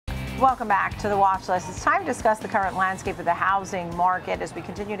Welcome back to the watch list. It's time to discuss the current landscape of the housing market as we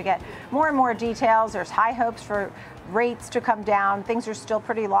continue to get more and more details. There's high hopes for rates to come down. Things are still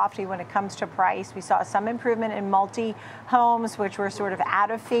pretty lofty when it comes to price. We saw some improvement in multi-homes, which were sort of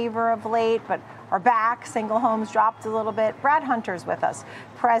out of favor of late, but are back. Single homes dropped a little bit. Brad Hunter's with us,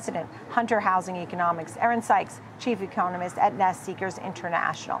 President, Hunter Housing Economics. Erin Sykes, Chief Economist at Nest Seekers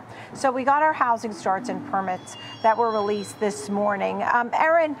International. So we got our housing starts and permits that were released this morning.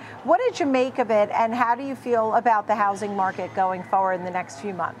 Erin, what did you make of it, and how do you feel about the housing market going forward in the next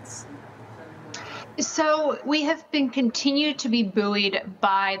few months? So we have been continued to be buoyed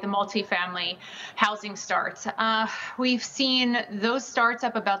by the multifamily housing starts. We've seen those starts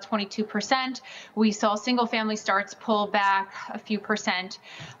up about 22%. We saw single family starts pull back a few percent.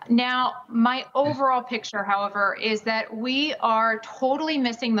 Now, my overall picture, however, is that we are totally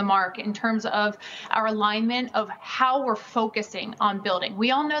missing the mark in terms of our alignment of how we're focusing on building.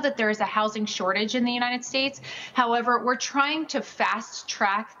 We all know that there is a housing shortage in the United States. However, we're trying to fast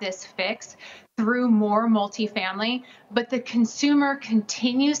track this fix through more multifamily, but the consumer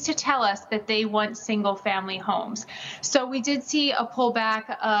continues to tell us that they want single family homes. So we did see a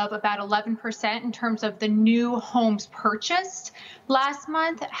pullback of about 11% in terms of the new homes purchased last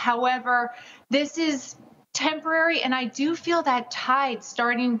month. However, this is temporary, and I do feel that tide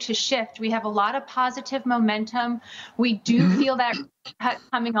starting to shift. We have a lot of positive momentum. We do feel that cut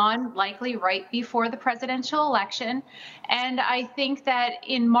coming on likely right before the presidential election. And I think that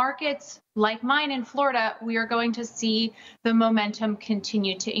in markets like mine in Florida, we are going to see the momentum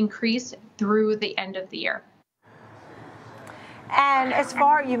continue to increase through the end of the year. And as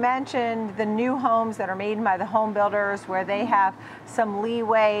far, you mentioned the new homes that are made by the home builders where they have some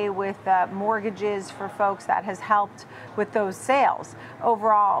leeway with mortgages for folks that has helped with those sales.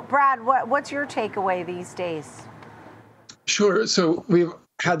 Overall, Brad, what's your takeaway these days? Sure. So we've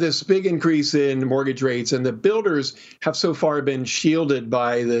had this big increase in mortgage rates, and the builders have so far been shielded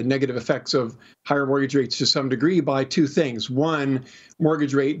by the negative effects of higher mortgage rates to some degree by two things. One,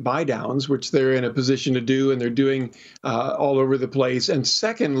 mortgage rate buy downs, which they're in a position to do, and they're doing all over the place. And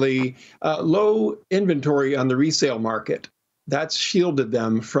secondly, low inventory on the resale market. That's shielded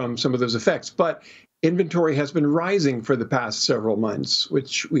them from some of those effects. But inventory has been rising for the past several months,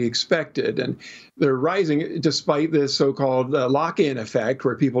 which we expected. And they're rising despite this so-called lock-in effect,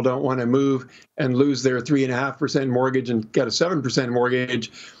 where people don't want to move and lose their 3.5% mortgage and get a 7%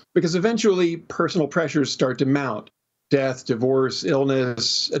 mortgage, because eventually personal pressures start to mount. Death, divorce,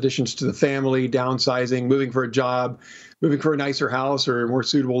 illness, additions to the family, downsizing, moving for a job, moving for a nicer house or a more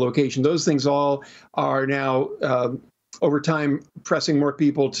suitable location. Those things all are now over time, pressing more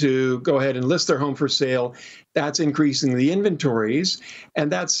people to go ahead and list their home for sale. That's increasing the inventories, and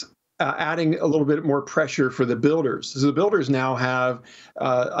that's adding a little bit more pressure for the builders. So the builders now have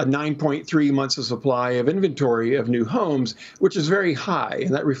a 9.3 months of supply of inventory of new homes, which is very high,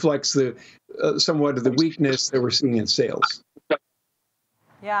 and that reflects the somewhat of the weakness that we're seeing in sales.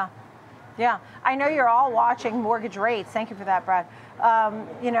 Yeah, I know you're all watching mortgage rates. Thank you for that, Brad.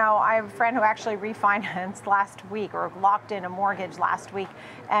 I have a friend who actually refinanced last week or locked in a mortgage last week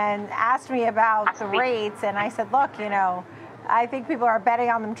and asked me about the rates. And I said, look, I think people are betting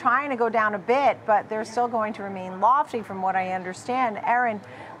on them trying to go down a bit, but they're still going to remain lofty from what I understand. Erin,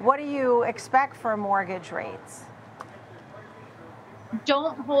 what do you expect for mortgage rates?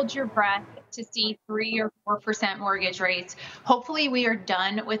 Don't hold your breath to see 3 or 4% mortgage rates. Hopefully we are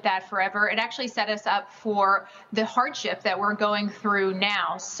done with that forever. It actually set us up for the hardship that we're going through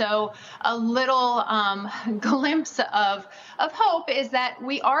now. So a little glimpse of hope is that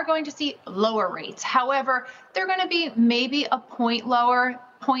we are going to see lower rates. However, they're going to be maybe a point lower,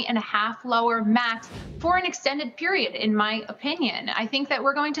 1.5 lower max for an extended period, in my opinion. I think that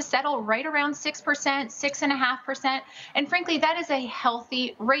we're going to settle right around 6%, 6.5%. And frankly, that is a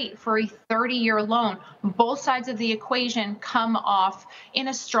healthy rate for a 30-year loan. Both sides of the equation come off in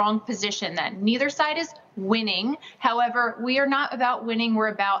a strong position then. Neither side is winning. However, we are not about winning. We're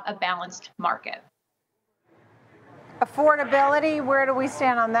about a balanced market. Affordability, where do we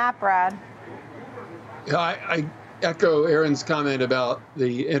stand on that, Brad? I echo Erin's comment about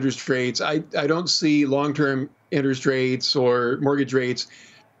the interest rates. I don't see long-term interest rates or mortgage rates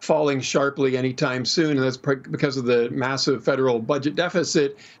falling sharply anytime soon, and that's because of the massive federal budget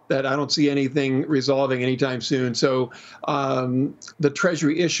deficit that I don't see anything resolving anytime soon. So the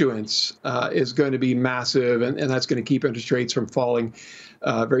Treasury issuance is going to be massive, and that's going to keep interest rates from falling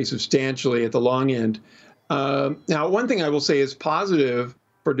very substantially at the long end. Now, one thing I will say is positive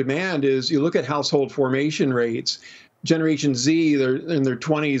for demand is you look at household formation rates. Generation Z, they're in their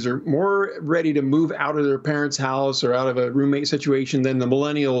 20s, are more ready to move out of their parents' house or out of a roommate situation than the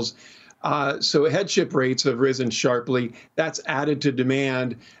millennials. So headship rates have risen sharply. That's added to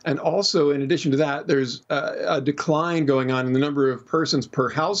demand. And also, in addition to that, there's a decline going on in the number of persons per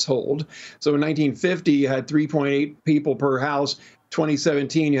household. So in 1950, you had 3.8 people per house.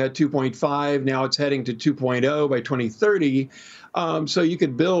 2017, you had 2.5. Now it's heading to 2.0 by 2030. So you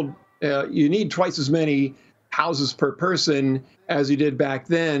could build, you need twice as many houses per person as you did back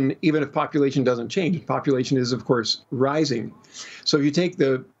then, even if population doesn't change. Population is, of course, rising. So if you take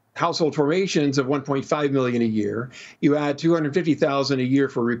the household formations of 1.5 million a year, you add 250,000 a year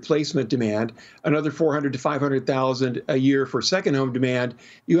for replacement demand, another 400 to 500,000 a year for second home demand,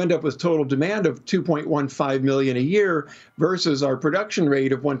 you end up with total demand of 2.15 million a year versus our production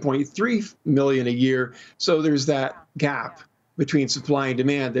rate of 1.3 million a year. So there's that gap between supply and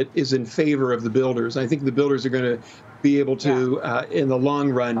demand that is in favor of the builders. I think the builders are going to be able to, in the long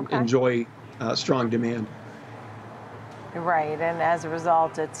run, enjoy strong demand. Right, and as a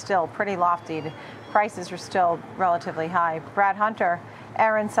result, it's still pretty lofty. Prices are still relatively high. Brad Hunter,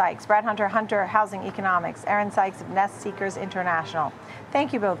 Erin Sykes. Brad Hunter, Hunter Housing Economics. Erin Sykes of Nest Seekers International.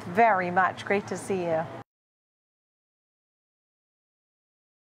 Thank you both very much. Great to see you.